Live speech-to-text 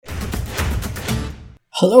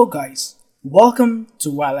Hello, guys. Welcome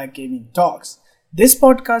to Wala Gaming Talks. This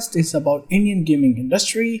podcast is about Indian gaming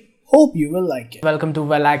industry. Hope you will like it. Welcome to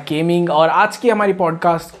वेलैक gaming. और आज की हमारी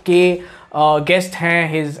podcast के guest हैं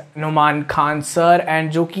his Numan Khan sir and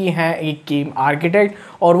जो कि हैं एक गेम आर्किटेक्ट,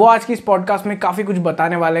 और वो आज की इस पॉडकास्ट में काफ़ी कुछ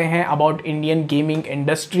बताने वाले हैं about Indian gaming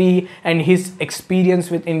industry and his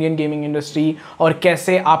experience with Indian gaming industry, और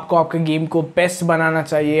कैसे आपको आपके गेम को बेस्ट बनाना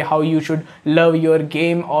चाहिए, how you should love your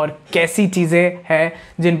game, और कैसी चीज़ें हैं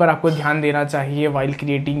जिन पर आपको ध्यान देना चाहिए while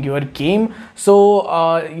creating your game. So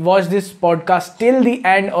watch this podcast till the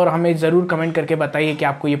end और हमें ज़रूर कमेंट करके बताइए कि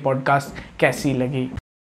आपको ये पॉडकास्ट कैसी लगी।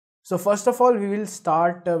 So first of all, we will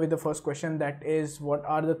start with the first question, that is, what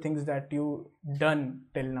are the things that you done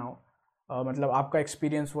till now? मतलब आपका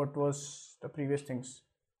experience, what was the previous things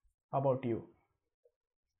about you?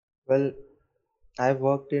 Well, I've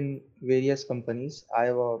worked in various companies.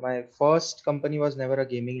 My first company was never a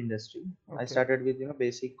gaming industry. I Okay. started with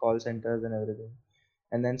basic call centers and everything,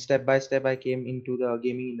 and then step by step I came into the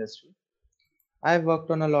gaming industry. I've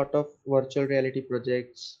worked on a lot of virtual reality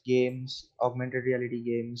projects, games, augmented reality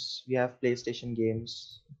games. We have PlayStation games,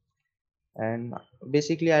 and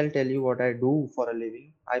basically I'll tell you what I do for a living.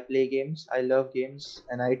 I play games, I love games,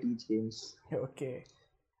 and I teach games. Okay.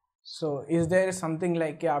 So is there something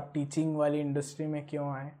like कि आप teaching वाली industry में क्यों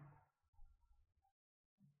आए?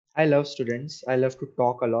 I love students. I love to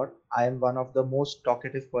talk a lot. I am one of the most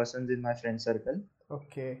talkative persons in my friend circle,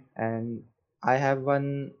 Okay. and I have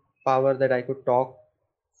one power that I could talk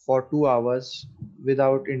for 2 hours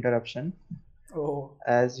without interruption. Oh,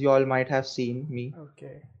 As you all might have seen me,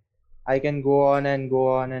 okay. I can go on and go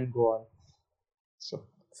on and go on. So,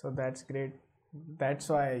 So that's great.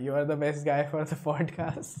 That's why you are the best guy for the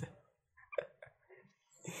podcast.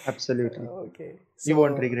 absolutely. Okay. You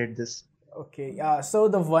won't So regret this. okay, yeah. So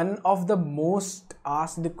the one of the most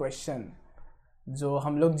asked question, जो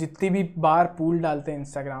हम लोग जितनी भी बार pool डालते हैं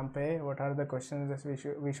Instagram पे, what are the questions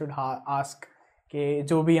we should ask, कि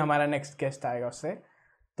जो भी हमारा नेक्स्ट गेस्ट आएगा उससे,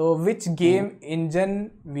 तो which game engine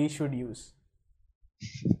we should use?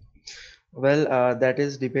 Well, that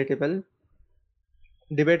is debatable.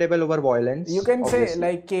 Debatable over violence. You can say Obviously.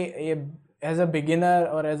 Like कि एज अ बिगिनर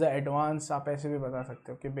और एज अ एडवांस, आप ऐसे भी बता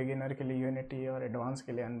सकते हो कि बिगिनर के लिए यूनिटी और एडवांस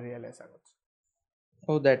के लिए अनरियल, ऐसा कुछ।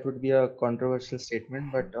 Oh, that would be a controversial statement,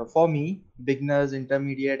 but for me, beginners,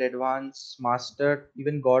 intermediate, advanced, master,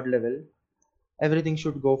 even god level, everything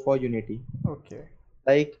should go for Unity. Okay.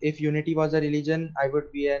 Like, if Unity was a religion, I would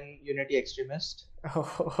be an Unity extremist.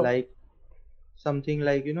 Like, something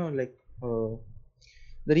like,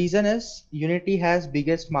 the reason is Unity has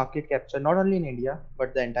biggest market capture, not only in India,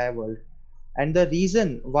 but the entire world. And the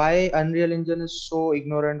reason why Unreal Engine is so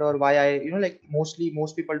ignorant, or why mostly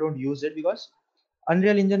most people don't use it, because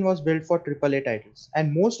Unreal Engine was built for AAA titles,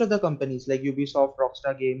 and most of the companies like Ubisoft,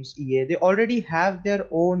 Rockstar Games, EA, they already have their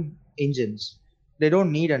own engines. They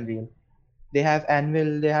don't need Unreal. They have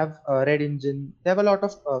Anvil, they have Red Engine, they have a lot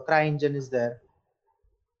of Cry Engine is there.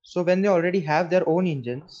 So when they already have their own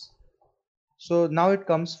engines, so now it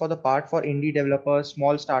comes for the part for indie developers,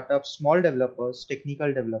 small startups, small developers,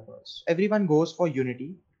 technical developers. Everyone goes for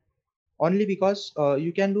Unity only because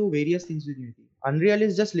you can do various things with Unity. Unreal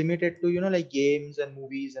is just limited to like games and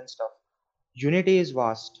movies and stuff. Unity is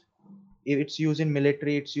vast. It's used in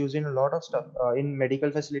military. It's used in a lot of stuff. In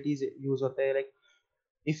medical facilities, use होते हैं. Like,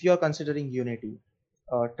 if you are considering Unity,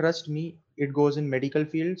 trust me, it goes in medical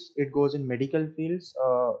fields. It goes in medical fields,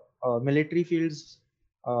 military fields.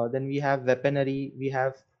 Then we have weaponry. We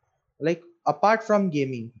have, like, apart from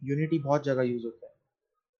gaming, Unity बहुत जगह use होता है.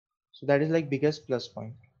 So that is like biggest plus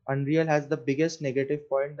point. Unreal has the biggest negative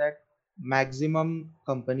point, that maximum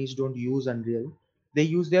companies don't use Unreal. They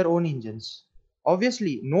use their own engines.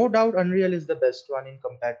 Obviously, no doubt Unreal is the best one in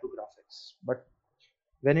compared to graphics. But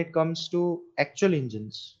when it comes to actual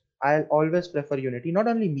engines, I'll always prefer Unity. Not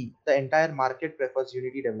only me, the entire market prefers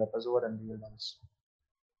Unity developers over Unreal ones.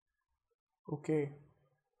 Okay.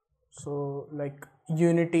 So like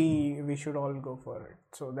Unity, we should all go for it.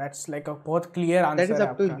 So that's like a बहुत clear That answer is है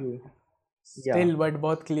up to आपका. you. Yeah. Still, but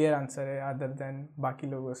बहुत clear answer है other than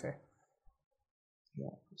बाकी लोगों से.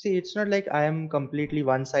 Yeah. See, it's not like I am completely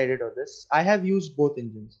one-sided on this. I have used both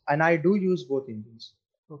engines, and I do use both engines.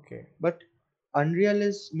 Okay. But Unreal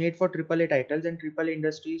is made for AAA titles, and AAA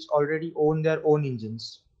industries already own their own engines.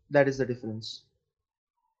 That is the difference.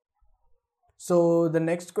 So the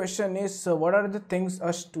next question is, what are the things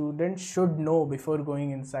a student should know before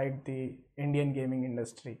going inside the Indian gaming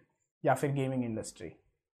industry या फिर gaming industry?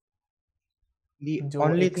 The जो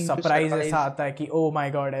only एक thing to surprise ऐसा surprise, आता है कि oh my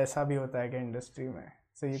god, ऐसा भी होता है कि industry में.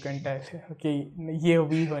 So you can tell कि ये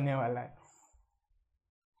भी होने वाला है.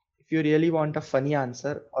 if you really want a funny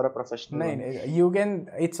answer or a professional नहीं one. नहीं, you can,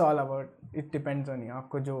 it's all about, it depends on you,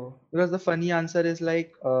 आपको जो. Because the funny answer is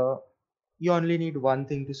like you only need one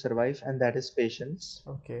thing to survive, and that is patience.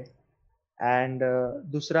 Okay. And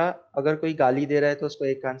दूसरा, अगर कोई गाली दे रहा है तो उसको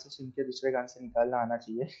एक कान से सुन के दूसरे कान से निकालना आना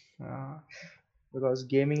चाहिए. Because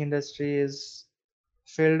gaming industry is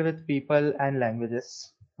filled with people and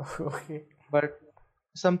languages. Okay. But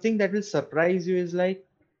something that will surprise you is like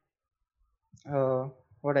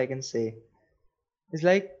what I can say is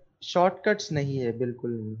like shortcuts nahi hai,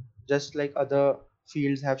 bilkul nahi. Just like other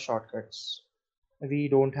fields have shortcuts, we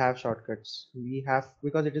don't have shortcuts. We have,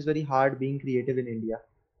 because it is very hard being creative in India.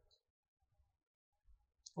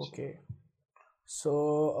 Okay.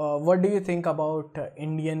 So what do you think about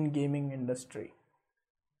Indian gaming industry?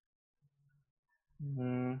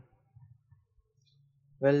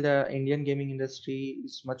 Well, the Indian gaming industry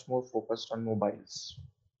is much more focused on mobiles.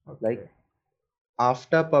 Okay. Like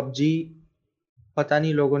after PUBG, पता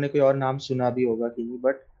नहीं लोगों ने कोई और नाम सुना भी होगा कि नहीं,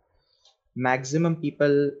 but maximum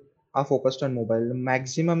people are focused on mobile. The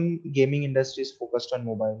maximum gaming industry is focused on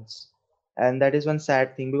mobiles, and that is one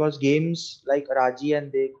sad thing, because games like Raji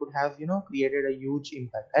and they could have created a huge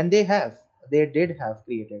impact, and they did have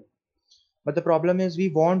created. But the problem is we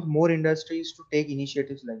want more industries to take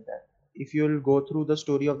initiatives like that. If you'll go through the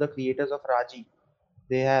story of the creators of Raji,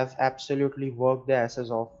 they have absolutely worked their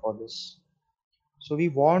asses off for this. So we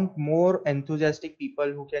want more enthusiastic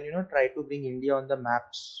people who can try to bring India on the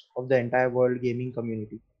maps of the entire world gaming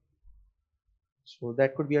community. So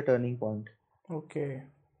that could be a turning point. Okay.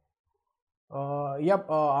 Yep.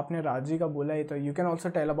 आपने राजी का बोला है, तो you can also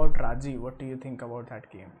tell about Raji. What do you think about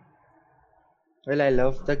that game? Well, I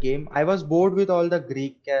love the game. I was bored with all the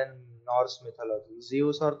Greek and Norse mythology.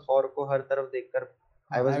 Zeus और Thor को हर तरफ देखकर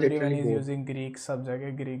I was Everyone literally is bored. using Greek, सब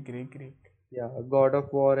जगह Greek. Yeah, God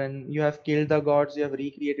of War, and you have killed the gods, you have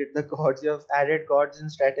recreated the gods, you have added gods in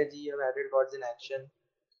strategy, you have added gods in action.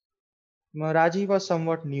 Raji was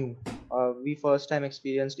somewhat new. We first time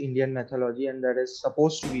experienced Indian mythology, and that is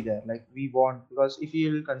supposed to be there. Like we want, because if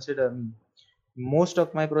you will consider me, most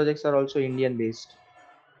of my projects are also Indian based.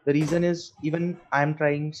 The reason is, even I'm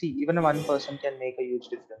trying, see, even one person can make a huge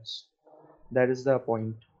difference. That is the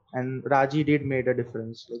point. And Raji did made a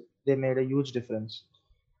difference. Like they made a huge difference.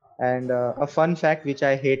 And a fun fact which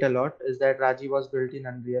I hate a lot is that Raji was built in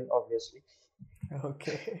Unreal, obviously.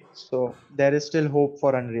 Okay. So there is still hope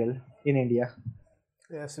for Unreal in India.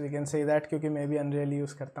 Yes, we can say that क्योंकि मैं भी Unreal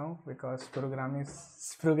use करता हूँ, because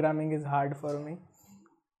programming is hard for me.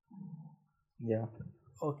 Yeah.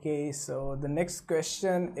 Okay, so the next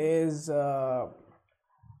question is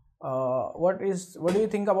what do you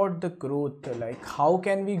think about the growth? Like how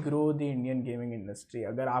can we grow the Indian gaming industry?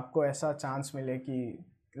 अगर आपको ऐसा chance मिले कि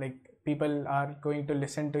like people are going to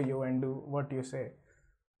listen to you and do what you say,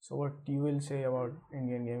 so what you will say about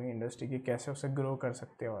Indian gaming industry कि कैसे उसे grow कर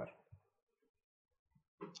सकते हो? और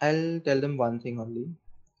I'll tell them one thing only.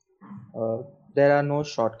 There are no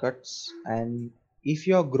shortcuts, and if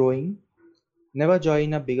you're growing, never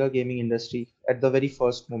join a bigger gaming industry at the very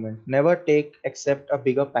first moment. Never take accept a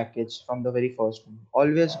bigger package from the very first moment.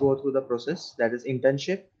 Always go through the process, that is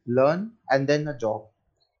internship, learn, and then a job.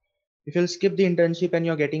 If you'll skip the internship and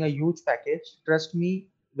you're getting a huge package, trust me,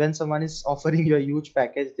 when someone is offering you a huge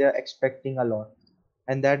package, they're expecting a lot,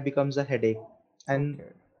 and that becomes a headache. And okay.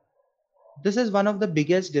 this is one of the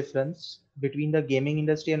biggest difference between the gaming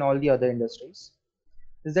industry and all the other industries,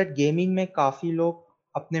 is that gaming में काफी लोग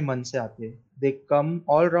अपने मन से आते हैं. They come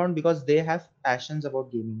all around because they have passions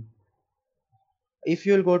about gaming. If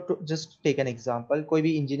you will go to, just take an example, कोई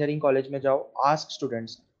भी engineering college में जाओ, ask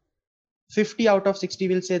students, 50 out of 60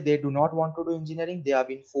 will say they do not want to do engineering, they are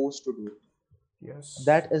being forced to do it. Yes.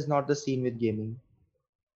 That is not the scene with gaming.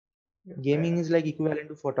 Gaming is like equivalent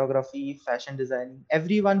to photography, fashion designing.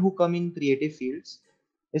 Everyone who come in creative fields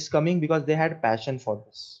is coming because they had passion for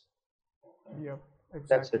this. Yep,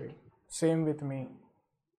 That's exactly. it. Same with me.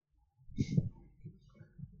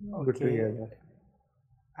 Good to hear that.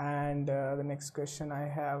 And the next question I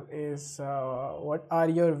have is what are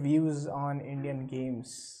your views on Indian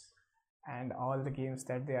games and all the games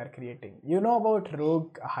that they are creating? You know about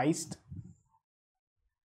Rogue Heist?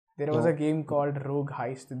 There was No. a game called Rogue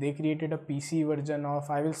Heist. They created a PC version of,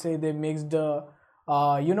 I will say they mixed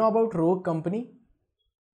you know about Rogue Company?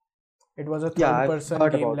 It was a third person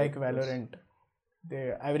heard game about like it, Valorant.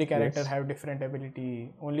 Every character Yes. have different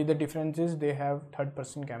ability. Only the difference is they have third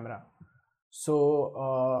person camera.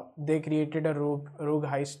 So they created a rogue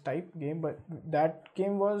heist type game, but that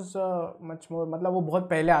game was much more, मतलब वो बहुत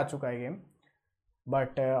पहले आ चुका है game,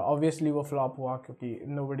 but obviously वो flop हुआ क्योंकि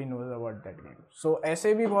nobody knows about that game. So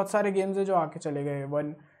ऐसे भी बहुत सारे games हैं जो आके चले गए.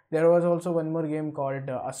 One There was also one more game called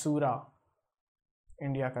Asura,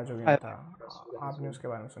 India का जो गेम I था. Asura as आपने well. उसके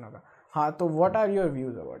बारे में सुना था. हाँ, तो what are your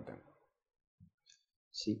views about them?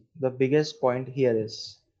 See, the biggest point here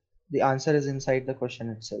is the answer is inside the question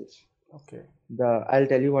itself. Okay. I'll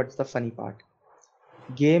tell you what's the funny part.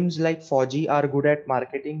 Games like 4G are good at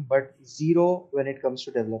marketing, but zero when it comes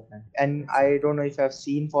to development. And I Exactly. don't know if I've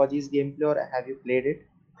seen 4G's gameplay or have you played it.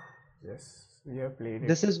 Yes, we have played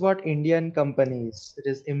This it. is what Indian companies. It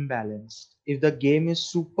is imbalanced. If the game is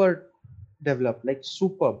super developed, like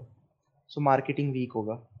superb, so marketing weak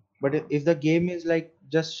hoga. But if the game is like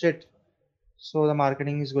just shit, so the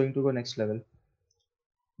marketing is going to go next level.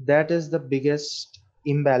 That is the biggest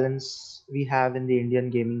imbalance we have in the Indian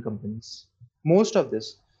gaming companies. Most of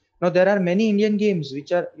this. Now there are many Indian games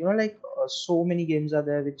which are, like so many games are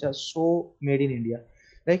there which are so made in India.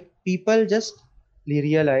 Like people just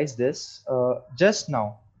realize this just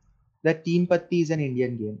now that Teen Patti is an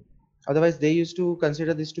Indian game. Otherwise, they used to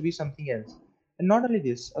consider this to be something else. And not only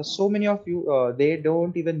this, so many of you they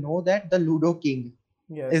don't even know that the Ludo King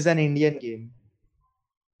is Yes. an Indian game.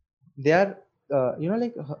 They are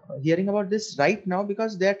hearing about this right now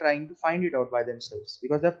because they are trying to find it out by themselves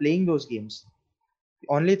because they're playing those games. The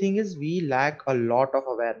only thing is we lack a lot of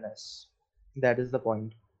awareness. That is the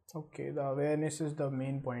point. Okay, the awareness is the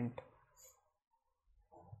main point.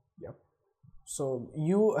 Yep. So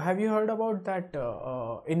you have you heard about that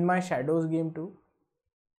In My Shadows game too?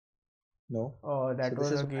 No. So That this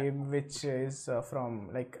was is a what game which is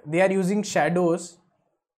from like they are using shadows.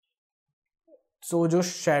 So जो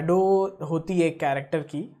shadow होती है एक character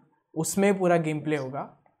की उसमें पूरा game play होगा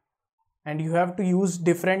and you have to use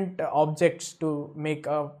different objects to make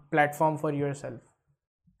a platform for yourself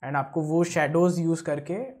and आपको वो shadows use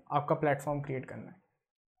करके आपका platform create करना है.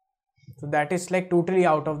 So that is like totally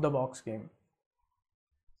out of the box game.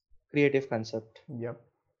 creative concept. Yep.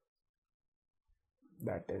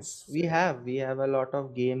 That is We have a lot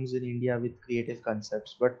of games in India with creative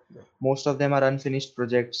concepts, but yep. most of them are unfinished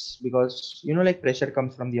projects because like pressure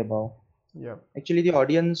comes from the above. Yep. Actually, the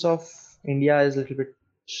audience of India is a little bit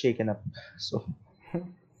shaken up. So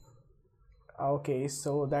Okay,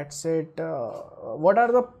 so that's it. What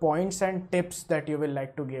are the points and tips that you will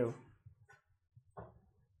like to give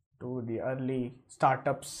to the early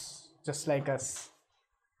startups just like us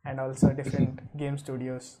and also different game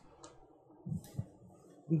studios?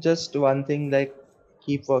 just one thing, like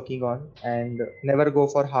keep working on and never go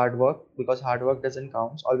for hard work because hard work doesn't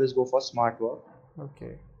count. Always go for smart work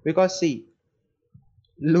Okay. because see,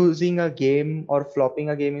 losing a game or flopping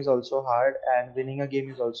a game is also hard and winning a game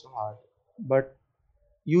is also hard, but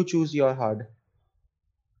you choose your hard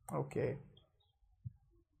Okay.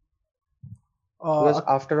 because Uh,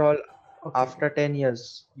 after all, okay. after 10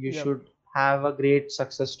 years you Yep. should have a great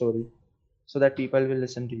success story so that people will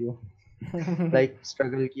listen to you. Like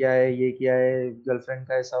struggle किया है, ये किया है, girlfriend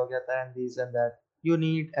का ऐसा हो गया था and this and that. You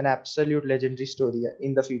need an absolute legendary story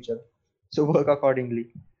in the future, so work accordingly.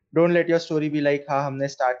 Don't let your story be like हाँ हमने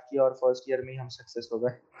start किया और first year में ही हम success हो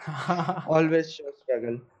गए. Always show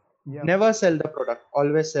struggle. Yep. Never sell the product,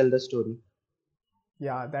 always sell the story.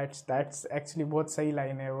 Yeah, that's actually बहुत सही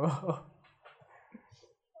line है वो.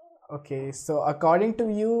 Okay, so according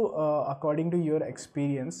to your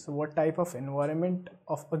experience, what type of environment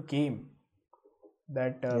of a game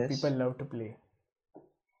that people Yes, love to play?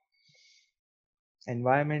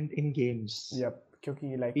 environment in games. Yep,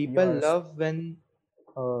 क्योंकि like People yours. love when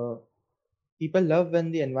uh,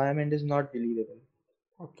 the environment is not believable.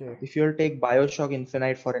 Okay. If you'll take Bioshock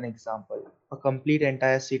Infinite for an example, a complete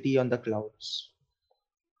entire city on the clouds.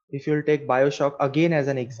 If you'll take Bioshock again as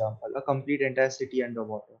an example, a complete entire city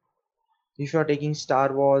underwater. If you're taking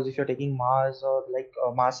Star Wars, if you're taking Mars or like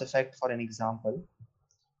Mass Effect for an example.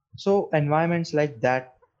 So environments like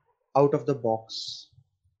that out of the box,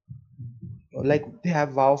 like they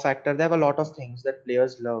have wow factor, they have a lot of things that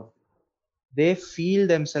players love. They feel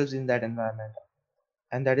themselves in that environment.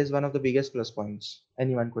 And that is one of the biggest plus points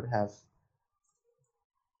anyone could have.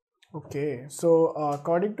 Okay, so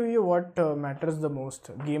according to you, what matters the most,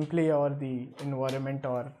 gameplay or the environment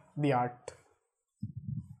or the art?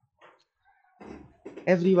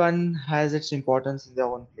 Everyone has its importance in their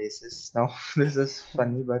own places. Now, this is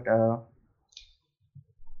funny, but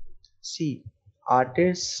see,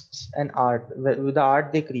 artists and art, with the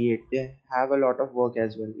art they create, they have a lot of work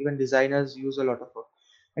as well. Even designers use a lot of work.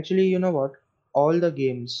 Actually, you know what? All the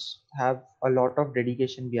games have a lot of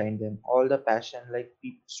dedication behind them, all the passion, like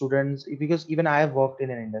students, because even I have worked in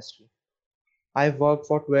an industry. I've worked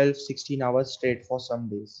for 12, 16 hours straight for some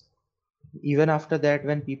days. Even after that,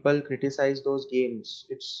 when people criticize those games,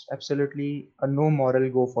 it's absolutely a no moral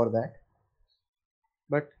go for that.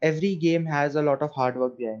 but every game has a lot of hard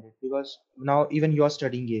work behind it, because now even you're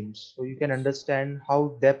studying games, so you can understand how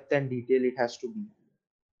depth and detail it has to be.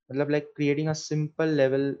 Matlab, like creating a simple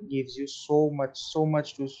level gives you so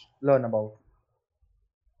much to learn about.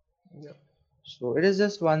 Yeah. So it is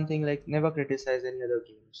just one thing, like never criticize any other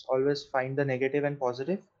games. Always find the negative and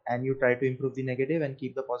positive, and you try to improve the negative and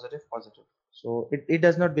keep the positive positive. So it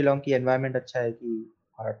does not belong ki environment अच्छा है कि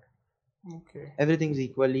art. Okay. Everything is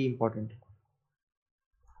equally important.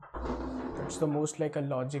 That's the most like a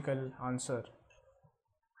logical answer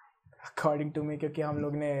according to me, क्योंकि हम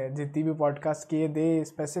लोग ने जितनी भी podcast किए दे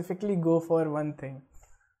specifically go for one thing,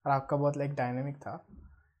 और आपका बहुत लाइक डायनेमिक था.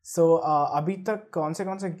 सो अभी तक कौन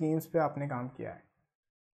से गेम्स पे आपने काम किया है,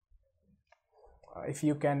 if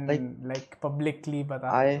you can Like like publicly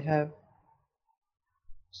बता I सको तो. have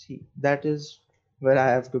See, that is where I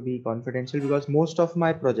have to be confidential, because most of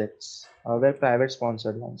my projects were private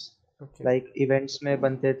sponsored ones. Okay. Like events में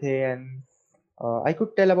बनते थे, and I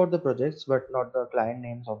could tell about the projects, but not the client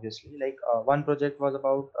names, obviously. Like one project was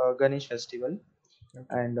about Ganesh festival, Okay.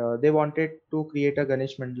 and they wanted to create a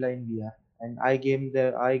Ganesh mandala in VR, and I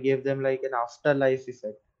gave them like an afterlife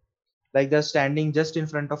effect. Like they're standing just in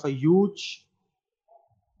front of a huge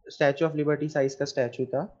Statue of Liberty size का statue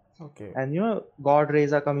था, Okay. and god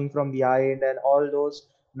rays are coming from behind, and all those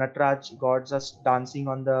natraj gods are dancing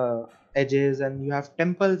on the edges, and you have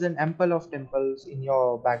temples and ample of temples in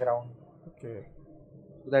your background. Okay.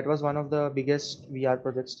 So that was one of the biggest VR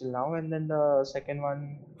projects till now. And then the second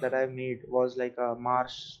one that I made was like a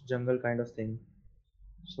marsh jungle kind of thing.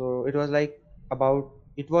 So it was like about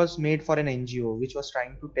it was made for an NGO which was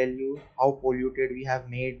trying to tell you how polluted we have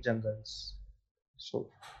made jungles. So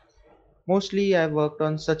mostly I've worked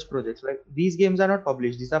on such projects. Like these games are not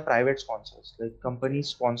published, these are private sponsors. Like Okay. companies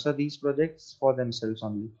sponsor these projects for themselves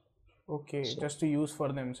only. Okay, So just to use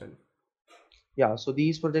for themselves. yeah, so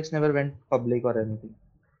these projects never went public or anything.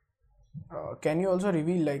 Can you also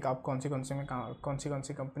reveal like आप कौन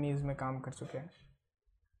सी companies में काम कर चुके हैं.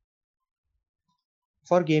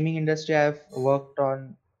 For gaming industry, I've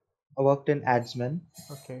worked in Adsman,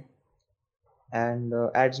 Okay. and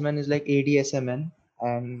Adsman is like ADSMN,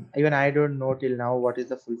 and even I don't know till now what is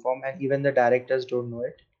the full form, and even the directors don't know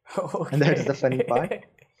it, and that's the funny part. Okay.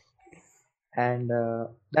 And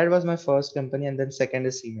that was my first company, and then second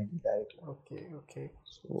is CMD directly. Okay.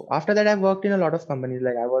 So after that, I've worked in a lot of companies.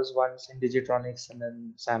 Like I was once in Digitronics, and then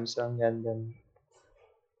Samsung, and then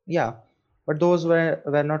yeah, but those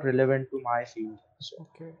were not relevant to my field. So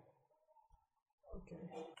Okay.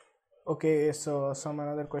 Okay, so some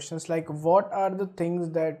another questions like what are the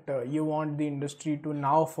things that you want the industry to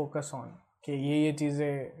now focus on? Okay, ये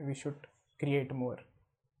चीजें we should create more.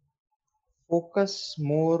 focus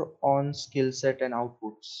more on skill set and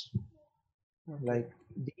outputs. Okay. Like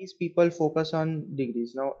these people focus on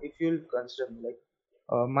degrees. Now if you'll consider me, like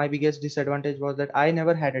my biggest disadvantage was that I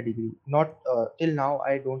never had a degree. Not till now,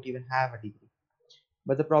 I don't even have a degree.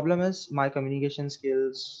 But the problem is my communication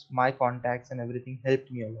skills, my contacts, and everything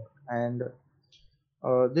helped me a lot.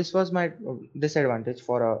 And this was my disadvantage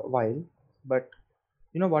for a while. But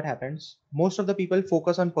you know what happens, most of the people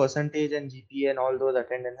focus on percentage and GPA and all those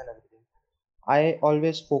attendance and everything. I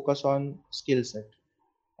always focus on skill set,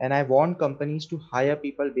 and I want companies to hire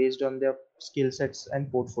people based on their skill sets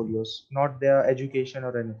and portfolios, not their education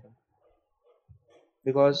or anything.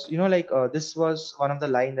 Because like this was one of the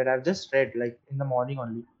line that I've just read like in the morning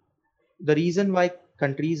only. The reason why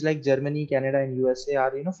countries like Germany, Canada, and USA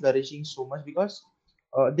are flourishing so much, because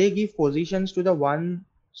they give positions to the ones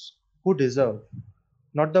who deserve,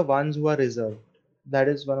 not the ones who are reserved. That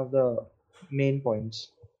is one of the main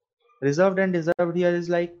points. Reserved and deserved here is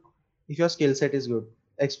like, if your skill set is good,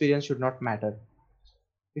 experience should not matter.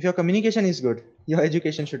 If your communication is good, your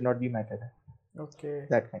education should not be matter. Okay.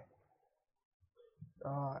 That kind.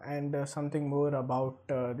 And something more about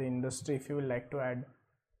the industry if you would like to add.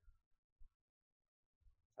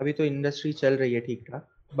 अभी तो industry चल रही है ठीक ठाक,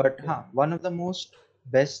 but हाँ, one of the most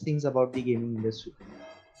best things about the gaming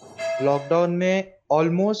industry, lockdown में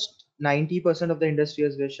almost 90% of the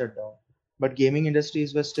industries were shut down, but gaming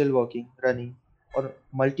industries were still working, running, or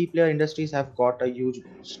multiplayer industries have got a huge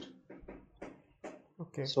boost.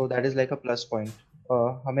 Okay. So that is like a plus point.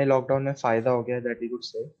 हमें lockdown में फायदा हो गया, that we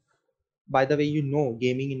could say. By the way,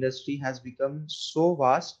 gaming industry has become so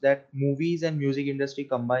vast that movies and music industry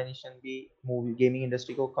combination भी movie gaming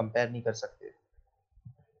industry को compare नहीं कर सकते.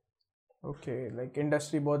 Okay, like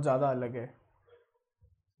industry बहुत ज़्यादा अलग है.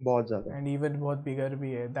 बहुत ज़्यादा. And even बहुत bigger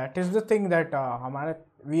भी है. That is the thing that हमारा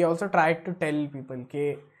we also try to tell people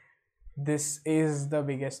कि this is the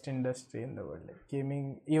biggest industry in the world, like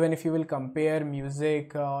gaming. Even if you will compare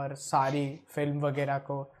music और सारी फिल्म वगैरह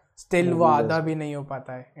को, still वो movies आधा as भी well. नहीं हो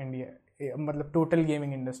पाता है इंडिया, मतलब टोटल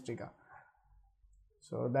गेमिंग इंडस्ट्री का.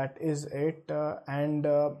 So that is it. And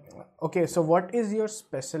okay, so what is your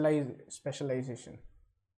specialization?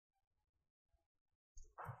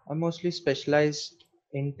 I'm mostly specialized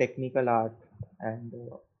in technical art and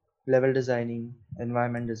level designing,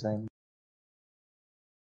 environment design.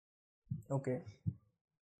 Okay,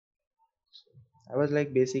 I was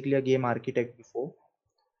like basically a game architect before.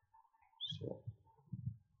 So,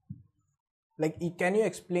 like can you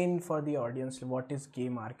explain for the audience what is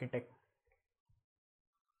game architect?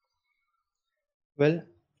 well,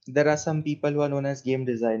 there are some people who are known as game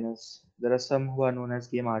designers. There are some who are known as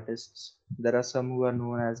game artists. There are some who are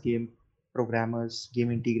known as game programmers, game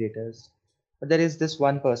integrators. But there is this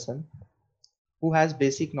one person who has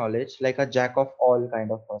basic knowledge, like a jack of all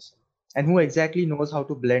kind of person, and who Okay. exactly knows how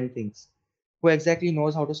to blend things, who exactly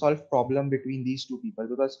knows how to solve problem between these two people.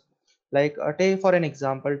 Because, like, take for an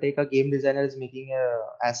example, take a game designer is making a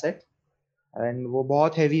asset and वो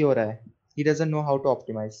बहुत heavy हो रहा है. He doesn't know how to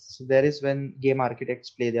optimize. So there is when game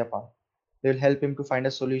architects play their part. They will help him to find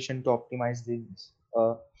a solution to optimize things.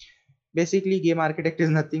 Basically, game architect is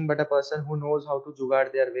nothing but a person who knows how to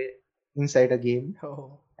jugaad their way inside a game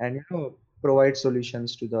Oh, and provide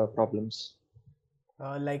solutions to the problems.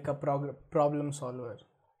 like a problem solver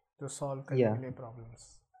to solve करने Yeah, के लिए problems.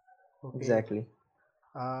 Okay. exactly.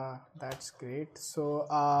 That's great. So,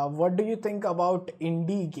 what do you think about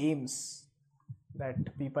indie games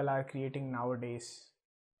that people are creating nowadays?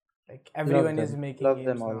 Like Love everyone is them. making Love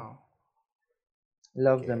them games all. now.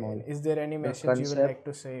 Love them Okay. all. Is there any The message you would like concept.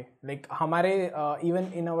 to say? Like हमारे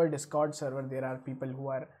even in our Discord server there are people who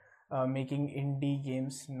are making indie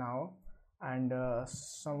games now, and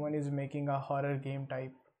someone is making a horror game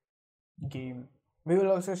type game. We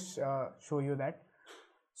will also show you that.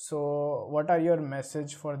 So, what are your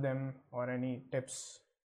message for them or any tips?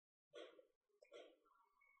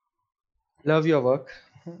 Love your work.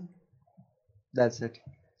 That's it.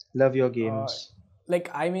 Love your Uh, games. like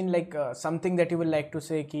I mean like something that you would like to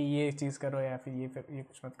say कि ये चीज़ करो या फिर ये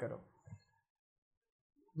कुछ मत करो.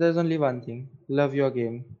 There's only one thing. Love your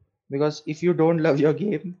game. Because if you don't love your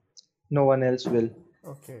game, no one else will.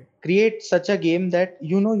 Okay. Create such a game that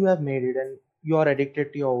you know you have made it and you are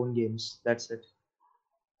addicted to your own games. That's it.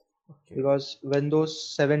 Okay. Because when those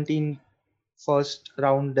 17 first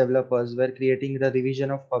round developers were creating the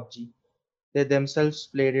revision of PUBG, they themselves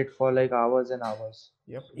played it for like hours and hours.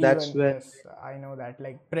 Yep. So that's Even when, yes, I know that.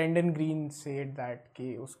 Like Brendan Green said that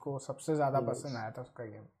कि उसको सबसे ज़्यादा पसंद yes, आया था उसका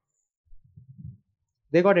game.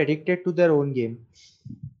 they got addicted to their own game,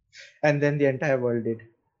 and then the entire world did.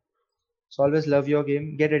 So always love your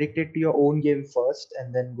game, get addicted to your own game first,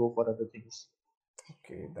 and then go for other things.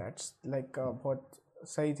 Okay, that's like बहुत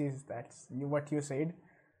सही चीज़. That's you what you said.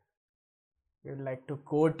 You would like to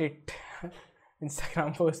quote it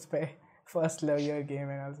Instagram post पे. First love your game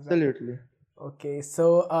and also that. Absolutely. Okay, so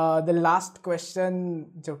the last question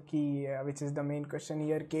जो कि which is the main question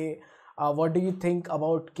here कि what do you think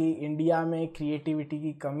about कि India में creativity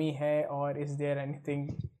की कमी है और is there anything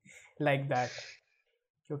like that?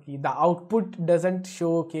 क्योंकि the output doesn't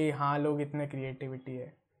show कि हाँ लोग इतने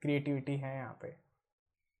creativity है यहाँ पे.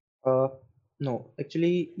 Uh, no,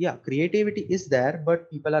 actually, yeah, creativity is there, but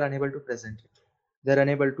people are unable to present it. They're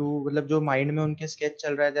unable to, मतलब जो mind में उनके sketch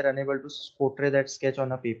चल रहा है, they're unable to portray that sketch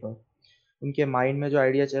on a paper. उनके mind में जो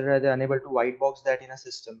idea चल रहा है, they're unable to white box that in a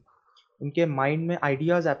system. उनके mind में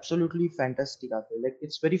ideas absolutely fantastic आते हैं. Like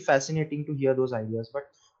it's very fascinating to hear those ideas, but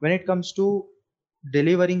when it comes to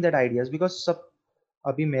delivering that ideas, because सब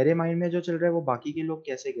अभी मेरे mind में जो चल रहा है वो बाकी के लोग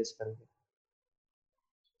कैसे guess करेंगे?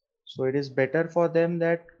 So it is better for them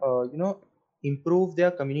that improve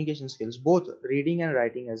their communication skills, both reading and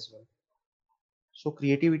writing as well. So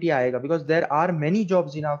creativity आएगा because there are many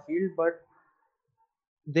jobs in our field, but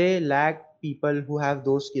they lack people who have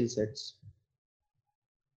those skill sets.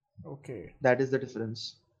 Okay, That is the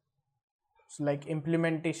difference. so like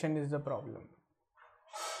implementation is the problem.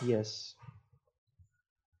 Yes.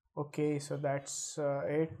 Okay, so that's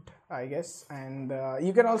it, I guess. And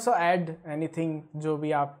you can also add anything जो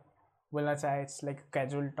भी आप बोलना चाहे. It's like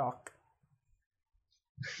casual talk.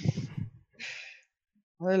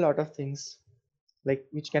 A lot of things like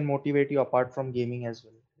which can motivate you apart from gaming as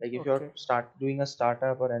well. Like if you're Okay, start doing a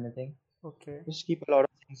startup or anything, okay, just keep a lot of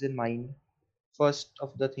things in mind. First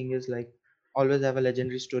of the thing is like always have a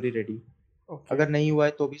legendary story ready. okay. अगर नहीं हुआ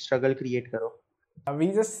है तो भी struggle create करो.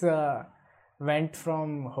 We just went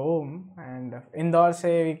from home and Indore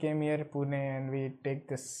se we came here Pune and we take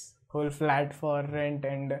this whole flat for rent,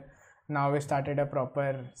 and now we started a proper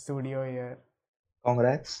studio here.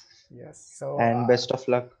 Congrats Yes. So and best of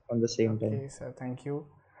luck on the same time. okay, sir. Thank you.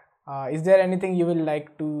 Is there anything you will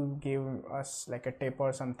like to give us, like a tip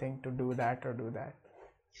or something, to do that or do that?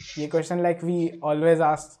 ये question like we always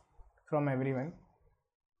ask from everyone.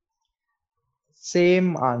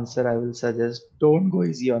 Same answer I will suggest. Don't go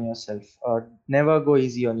easy on yourself, or never go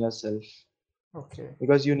easy on yourself, Okay.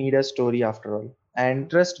 because you need a story after all. And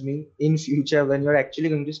trust me, in future when you're actually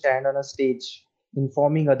going to stand on a stage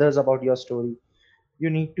informing others about your story, you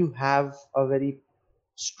need to have a very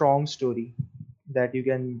strong story that you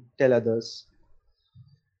can tell others.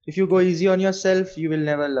 If you go easy on yourself, you will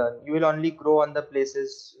never learn. You will only grow on the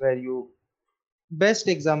places where you. Best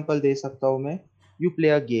example दे सकता हूँ मैं. You play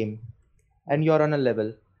a game and you're on a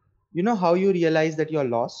level. You know how you realize that you're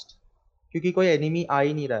lost? क्योंकि कोई enemy आ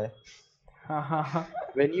ही नहीं रहा है.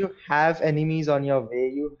 When you have enemies on your way,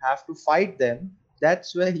 you have to fight them.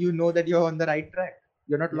 That's where you know that you're on the right track.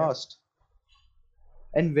 You're not Yeah. lost.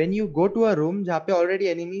 And when you go to a room जहाँ पे already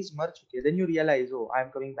enemies मर चुके हैं, then you realize, oh, I'm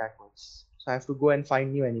coming backwards. So I have to go and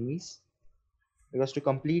find new enemies. Because to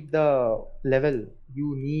complete the level,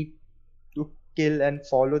 you need to kill and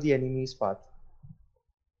follow the enemy's path.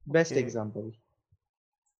 Best Okay. example.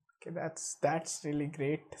 Okay, that's really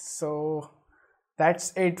great. So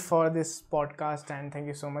that's it for this podcast, and thank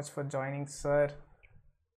you so much for joining, sir.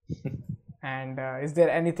 And is there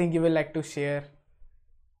anything you would like to share?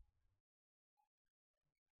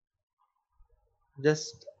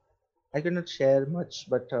 Just I cannot share much,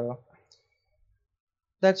 but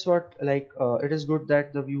that's what it is good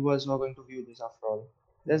that the viewers are going to view this after all.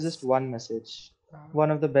 There's just one message,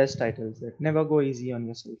 one of the best titles, that never go easy on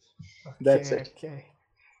yourself. That's it. Okay.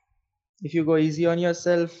 If you go easy on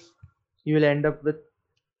yourself, you will end up with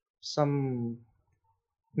some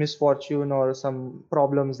misfortune or some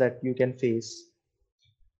problems that you can face.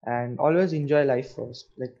 And always enjoy life first.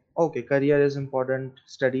 Like, okay, career is important,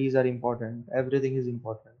 studies are important, everything is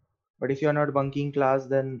important. But if you're not bunking class,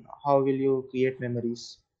 then how will you create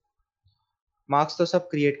memories? Marks to sab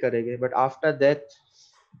create karenge, but after death,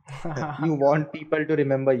 you want people to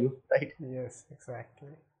remember you, right? Yes, exactly.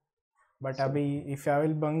 But अभी if I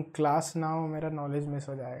will bunk class now, मेरा knowledge miss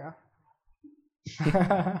हो जाएगा.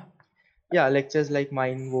 Yeah, lectures like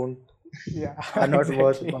mine Yeah, are not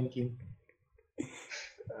worth exactly. bunking.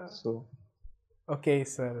 So Okay,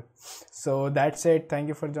 sir. So that's it. Thank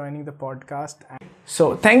you for joining the podcast.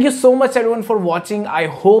 So thank you so much everyone for watching. I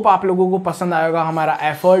hope आप लोगों को पसंद आएगा हमारा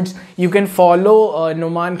efforts. You can follow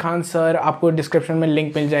Numan Khan sir. आपको description में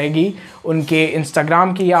link मिल जाएगी उनके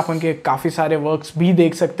इंस्टाग्राम की. आप उनके काफ़ी सारे वर्क्स भी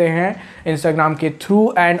देख सकते हैं इंस्टाग्राम के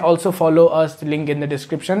through. And also follow us, link in the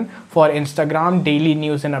description for Instagram daily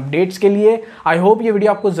news and updates के लिए. आई होप ये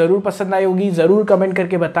वीडियो आपको ज़रूर पसंद आई होगी. ज़रूर कमेंट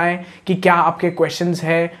करके बताएं कि क्या आपके क्वेश्चंस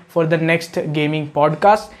है for the next gaming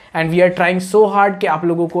podcast. And we are trying so hard कि आप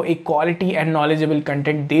लोगों को एक क्वालिटी एंड नॉलेजेबल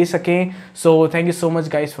कंटेंट दे सकें. So thank you so much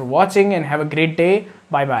guys for watching and have a great day.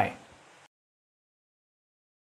 Bye bye.